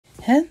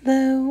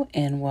Hello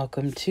and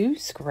welcome to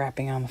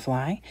Scrapping on the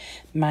Fly.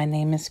 My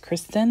name is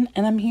Kristen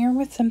and I'm here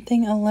with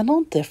something a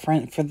little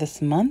different for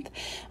this month.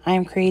 I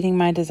am creating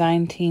my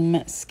design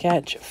team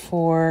sketch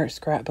for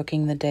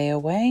Scrapbooking the Day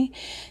Away,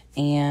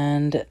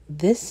 and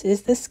this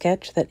is the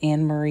sketch that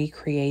AnnMarie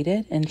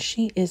created, and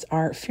she is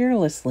our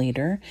fearless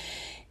leader,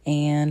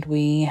 and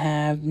we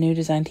have new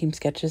design team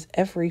sketches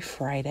every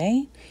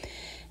Friday.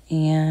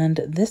 And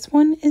this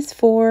one is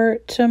for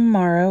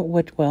tomorrow,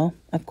 which, well,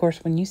 of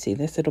course, when you see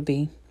this, it'll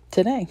be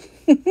today.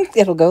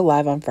 It'll go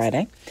live on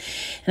Friday.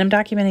 And I'm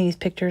documenting these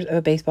pictures of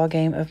a baseball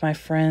game of my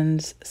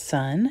friend's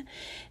son.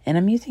 And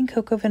I'm using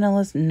Cocoa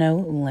Vanilla's No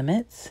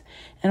Limits.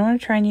 And I want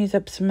to try and use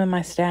up some of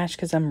my stash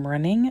because I'm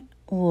running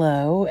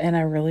low and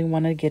I really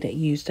want to get it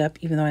used up,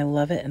 even though I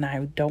love it and I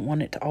don't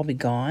want it to all be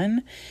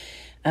gone.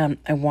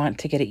 I want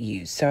to get it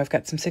used. So I've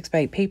got some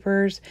 6x8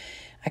 papers.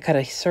 I cut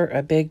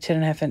a big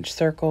 10.5-inch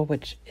circle,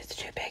 which is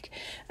too big,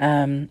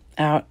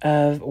 out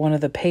of one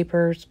of the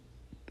papers.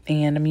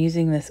 And I'm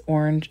using this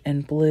orange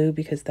and blue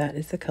because that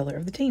is the color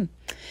of the team.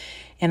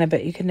 And I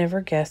bet you can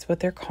never guess what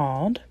they're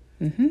called.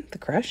 The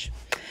Crush.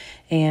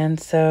 And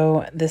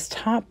so this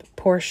top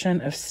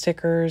portion of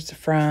stickers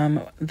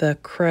from the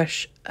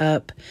Crush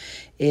Up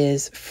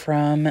is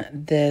from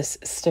this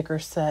sticker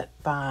set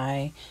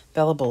by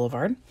Bella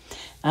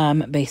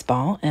BLVD,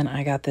 baseball. And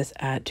I got this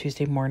at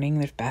Tuesday Morning.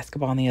 There's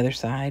basketball on the other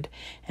side.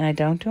 And I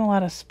don't do a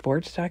lot of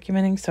sports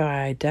documenting, so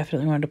I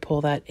definitely wanted to pull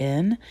that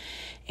in.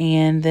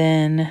 And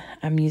then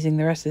I'm using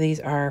the rest of these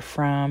are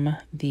from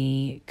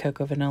the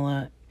Cocoa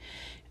Vanilla.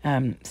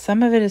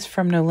 Some of it is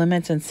from No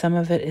Limits and some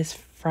of it is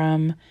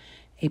from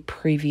a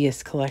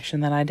previous collection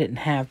that I didn't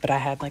have, but I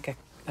had like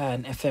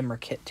an ephemera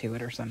kit to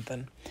it or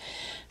something.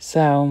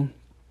 So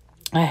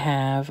I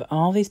have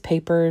all these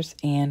papers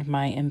and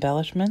my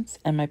embellishments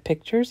and my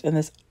pictures in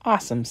this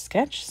awesome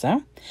sketch.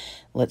 So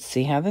let's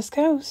see how this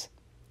goes.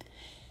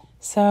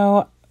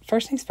 So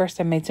first things first,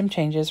 I made some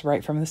changes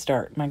right from the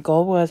start. My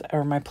goal was,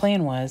 or my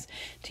plan was,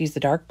 to use the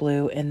dark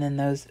blue and then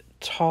those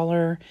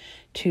taller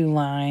 2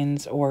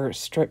 lines or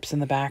strips in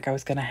the back I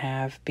was going to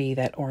have be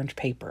that orange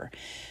paper.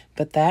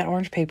 But that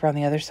orange paper on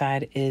the other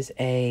side is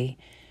a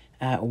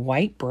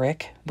white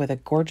brick with a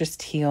gorgeous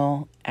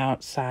teal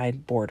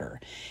outside border.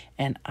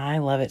 And I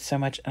love it so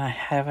much, and I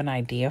have an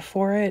idea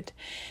for it.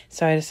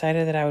 So I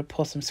decided that I would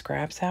pull some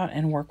scraps out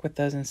and work with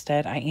those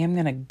instead. I am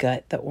going to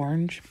gut the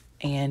orange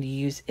and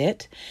use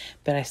it,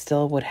 but I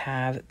still would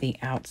have the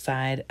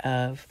outside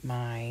of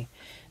my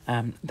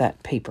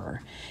that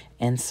paper.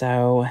 And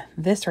so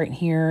this right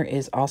here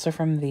is also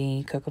from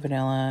the Cocoa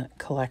Vanilla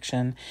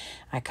collection.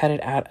 I cut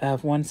it out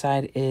of one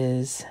side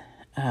is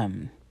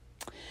the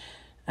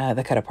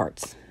cut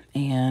aparts,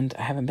 and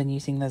I haven't been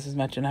using those as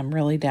much, and I'm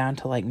really down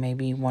to like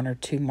maybe 1 or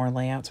 2 more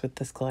layouts with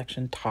this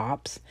collection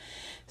tops.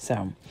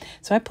 So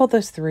I pulled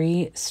those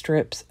 3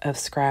 strips of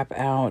scrap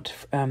out,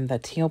 the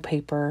teal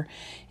paper,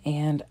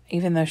 and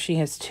even though she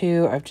has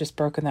 2, I've just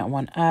broken that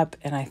one up,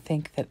 and I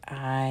think that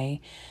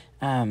I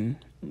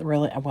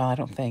really, well, I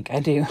don't think I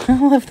do. I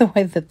love the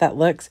way that that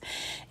looks,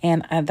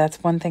 and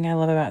that's one thing I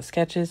love about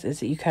sketches is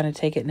that you kind of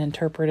take it and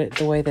interpret it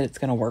the way that it's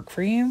going to work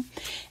for you,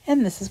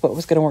 and this is what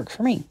was going to work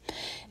for me.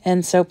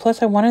 And so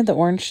plus I wanted the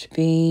orange to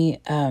be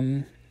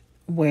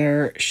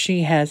where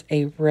she has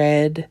a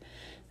red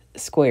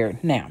square.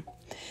 Now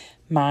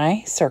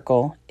my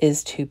circle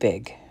is too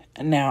big.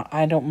 Now,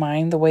 I don't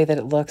mind the way that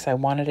it looks. I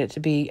wanted it to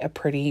be a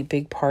pretty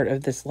big part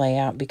of this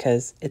layout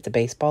because it's a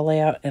baseball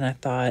layout, and I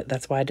thought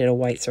that's why I did a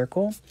white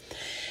circle.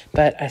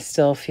 But I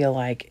still feel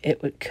like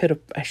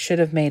I should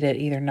have made it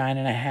either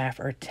 9.5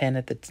 or 10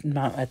 at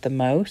the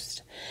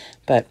most.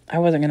 But I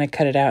wasn't going to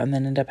cut it out and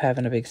then end up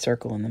having a big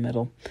circle in the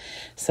middle.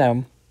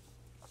 So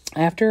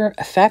after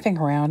faffing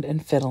around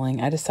and fiddling,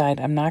 I decided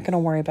I'm not going to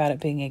worry about it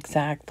being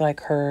exact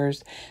like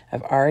hers.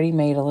 I've already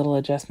made a little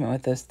adjustment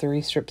with those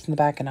 3 strips in the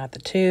back and not the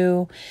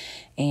 2.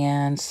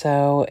 And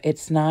so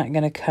it's not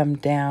going to come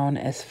down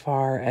as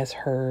far as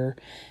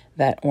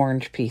that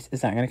orange piece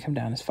is not going to come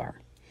down as far.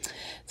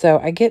 So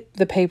I get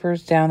the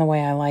papers down the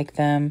way I like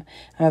them.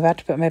 I'm about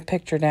to put my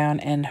picture down,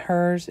 and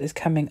hers is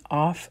coming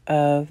off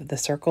of the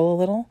circle a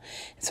little.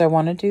 So I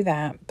want to do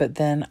that, but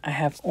then I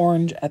have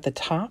orange at the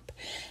top.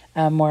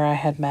 Where I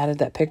had matted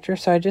that picture.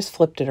 So I just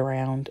flipped it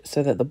around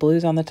so that the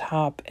blue's on the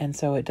top, and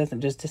so it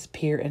doesn't just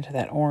disappear into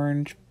that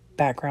orange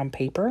background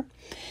paper.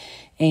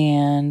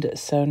 And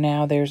so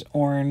now there's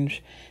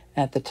orange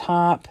at the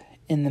top,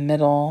 in the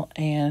middle,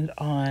 and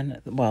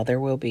there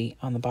will be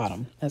on the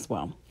bottom as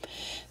well.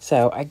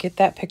 So I get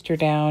that picture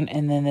down,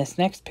 and then this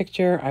next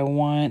picture I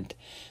want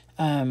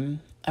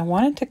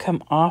it to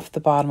come off the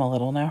bottom a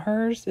little. Now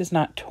hers is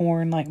not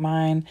torn like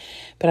mine,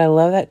 but I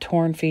love that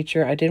torn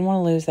feature. I didn't want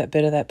to lose that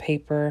bit of that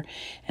paper,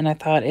 and I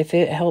thought if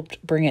it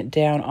helped bring it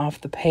down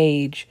off the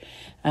page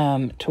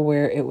to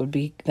where it would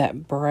be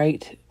that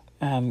bright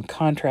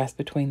contrast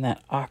between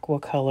that aqua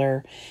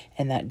color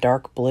and that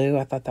dark blue,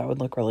 I thought that would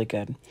look really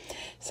good.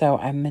 So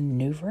I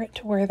maneuver it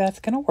to where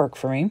that's going to work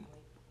for me.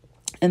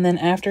 And then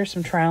after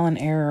some trial and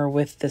error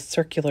with the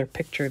circular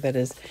picture that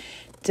is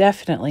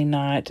definitely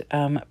not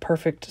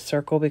perfect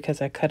circle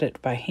because I cut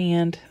it by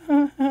hand.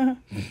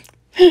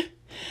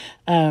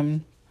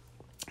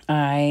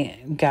 I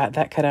got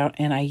that cut out,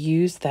 and I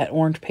used that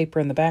orange paper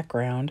in the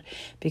background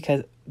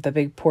because the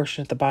big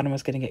portion at the bottom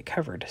was going to get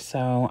covered.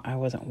 So I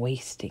wasn't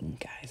wasting,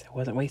 guys. I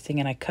wasn't wasting,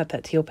 and I cut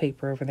that teal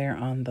paper over there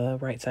on the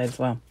right side as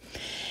well.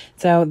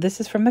 So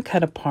this is from the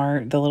cut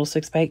apart, the little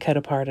 6x8 cut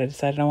apart. I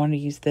decided I wanted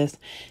to use this.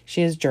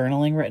 She has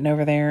journaling written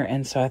over there,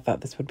 and so I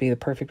thought this would be the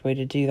perfect way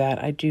to do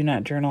that. I do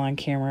not journal on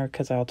camera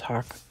because I'll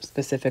talk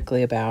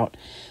specifically about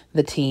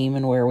the team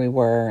and where we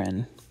were,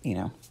 and, you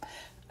know,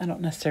 I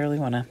don't necessarily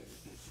want to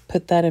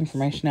put that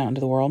information out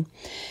into the world.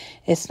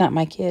 It's not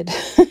my kid.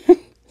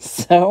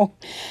 So,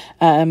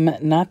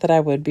 not that I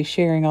would be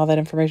sharing all that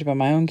information about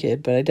my own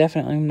kid, but I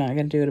definitely am not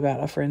going to do it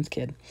about a friend's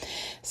kid.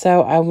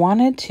 So I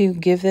wanted to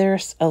give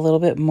this a little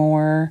bit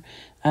more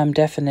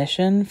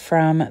definition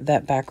from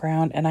that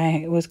background, and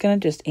I was going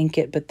to just ink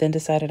it, but then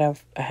decided I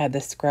had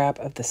this scrap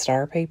of the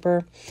star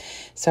paper.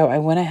 So I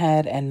went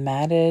ahead and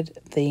matted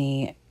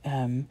the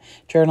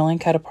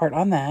journaling cut apart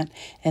on that,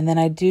 and then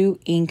I do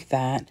ink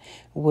that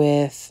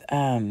with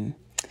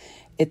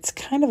it's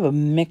kind of a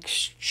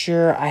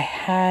mixture. I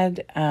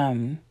had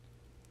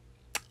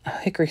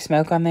hickory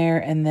smoke on there,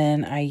 and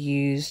then I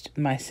used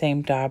my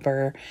same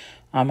dauber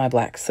on my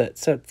black soot,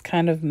 so it's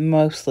kind of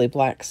mostly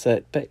black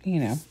soot, but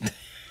you know,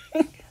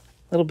 a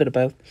little bit of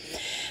both.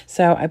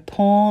 So I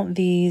pull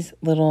these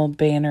little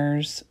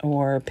banners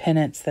or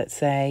pennants that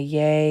say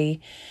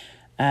yay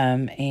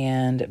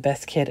and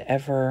best kid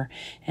ever,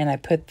 and I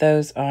put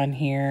those on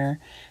here,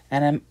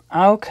 and I'm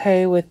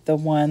okay with the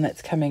one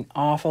that's coming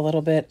off a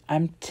little bit.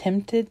 I'm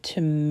tempted to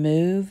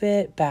move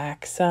it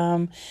back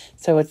some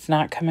so it's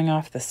not coming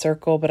off the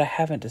circle, but I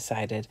haven't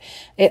decided.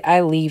 I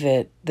leave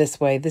it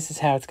this way. This is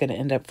how it's going to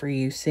end up for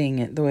you seeing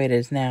it the way it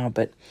is now,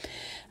 but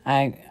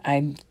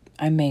I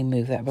may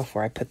move that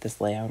before I put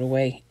this layout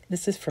away.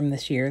 This is from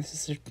this year.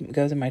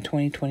 Goes in my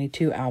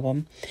 2022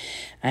 album.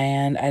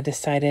 And I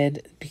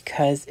decided,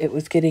 because it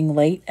was getting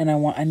late and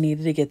I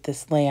needed to get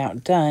this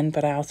layout done,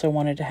 but I also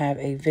wanted to have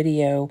a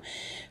video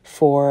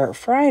for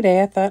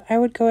Friday, I thought I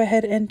would go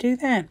ahead and do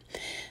that.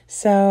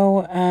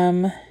 So,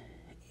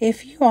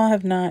 if you all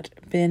have not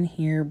been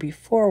here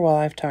before while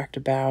I've talked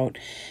about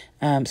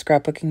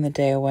scrapbooking the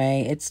day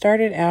away, it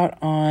started out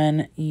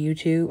on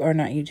YouTube, or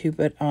not YouTube,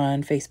 but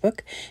on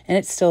Facebook, and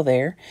it's still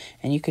there,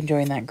 and you can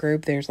join that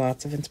group. There's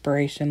lots of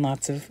inspiration,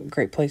 lots of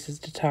great places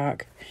to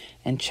talk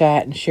and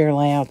chat and share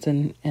layouts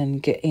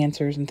and get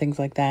answers and things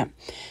like that.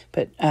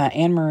 But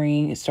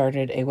AnnMarie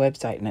started a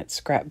website, and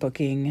it's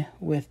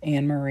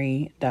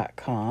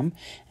scrapbookingwithannmarie.com,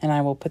 and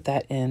I will put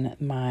that in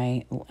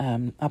my,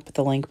 I'll put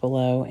the link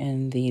below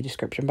in the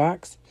description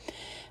box.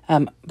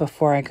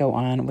 Before I go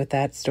on with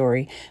that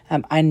story,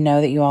 I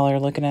know that you all are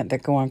looking at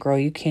that going, girl,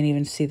 you can't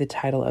even see the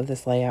title of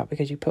this layout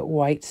because you put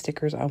white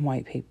stickers on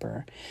white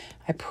paper.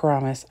 I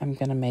promise I'm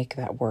going to make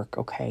that work,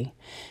 okay?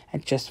 I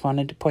just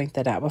wanted to point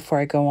that out before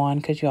I go on,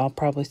 because you all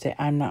probably say,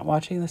 I'm not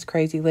watching this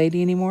crazy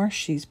lady anymore.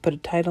 She's put a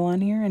title on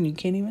here and you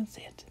can't even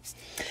see it.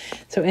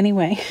 So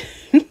anyway,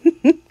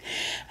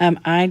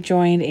 I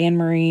joined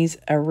AnnMarie's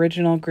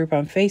original group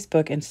on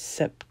Facebook in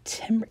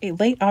September,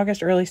 late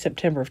August, early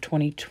September of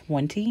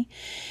 2020.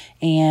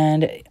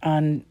 And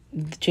on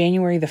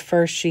January the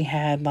 1st, she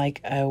had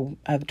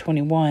of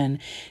 21,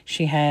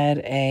 she had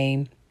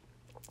a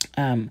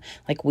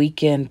like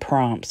weekend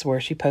prompts where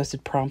she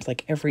posted prompts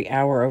like every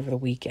hour over the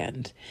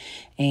weekend.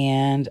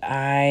 And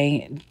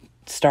I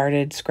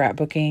started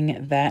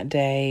scrapbooking that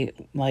day,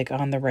 like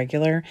on the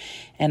regular,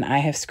 and I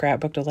have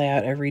scrapbooked a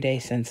layout every day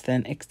since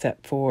then,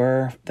 except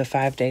for the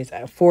 4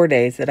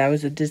 days that I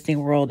was at Disney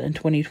World in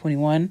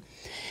 2021.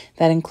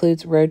 That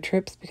includes road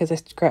trips because I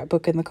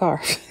scrapbook in the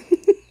car.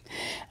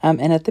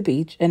 And at the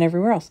beach and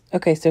everywhere else.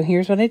 Okay, so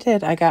here's what I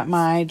did. I got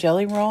my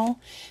Jelly Roll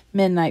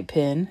Midnight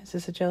Pen. Is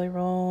this a Jelly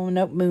Roll?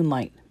 Nope,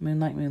 Moonlight.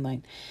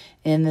 Moonlight.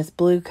 In this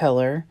blue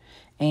color.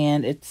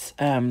 And it's,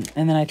 and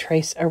then I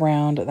trace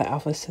around the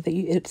alpha so that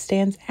it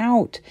stands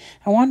out.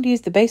 I wanted to use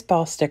the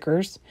baseball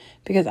stickers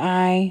because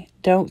I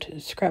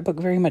don't scrapbook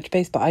very much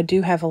baseball. I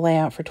do have a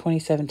layout for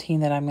 2017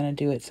 that I'm going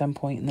to do at some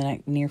point in the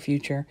near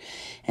future,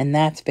 and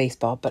that's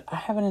baseball. But I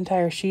have an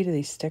entire sheet of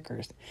these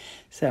stickers,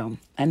 so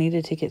I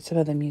needed to get some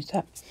of them used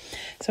up.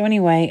 So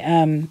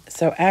anyway,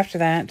 so after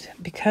that,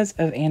 because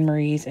of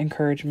AnnMarie's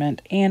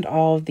encouragement and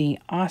all the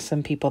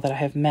awesome people that I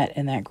have met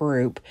in that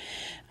group,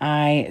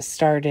 I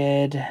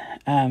started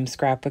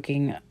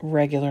scrapbooking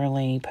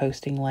regularly,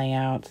 posting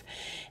layouts.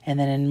 And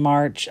then in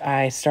March,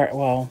 in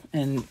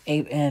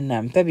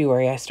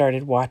February, I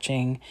started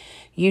watching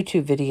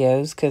YouTube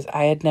videos because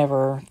I had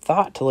never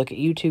thought to look at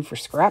YouTube for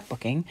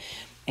scrapbooking.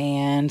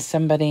 And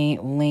somebody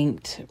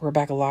linked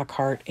Rebecca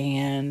Lockhart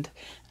and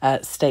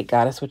State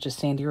Goddess, which is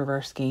Sandy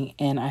Reversky,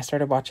 and I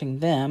started watching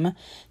them.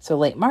 So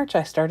late March,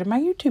 I started my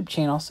YouTube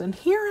channel, so, and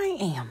here I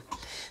am.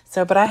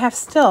 So, but I have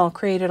still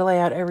created a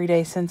layout every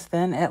day since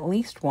then, at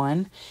least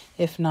one,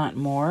 if not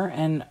more,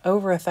 and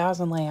over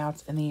 1,000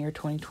 layouts in the year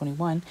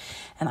 2021.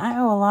 And I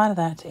owe a lot of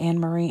that to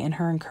AnnMarie and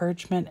her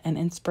encouragement and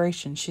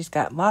inspiration. She's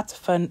got lots of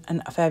fun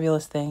and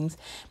fabulous things.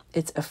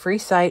 It's a free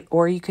site,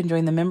 or you can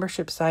join the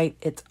membership site.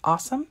 It's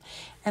awesome,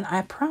 and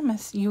I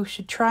promise you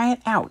should try it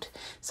out.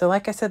 So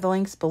like I said, the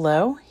link's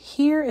below.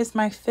 Here is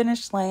my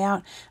finished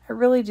layout. I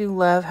really do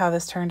love how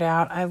this turned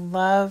out. I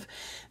love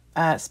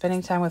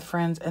spending time with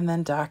friends and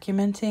then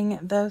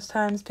documenting those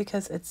times,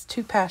 because it's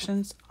two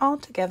passions all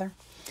together.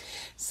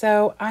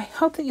 So I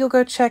hope that you'll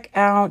go check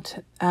out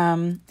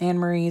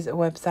AnnMarie's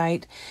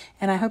website,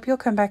 and I hope you'll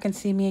come back and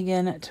see me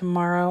again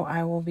tomorrow.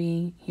 I will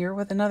be here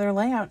with another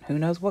layout. Who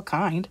knows what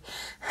kind.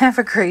 Have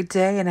a great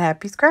day and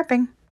happy scrapping.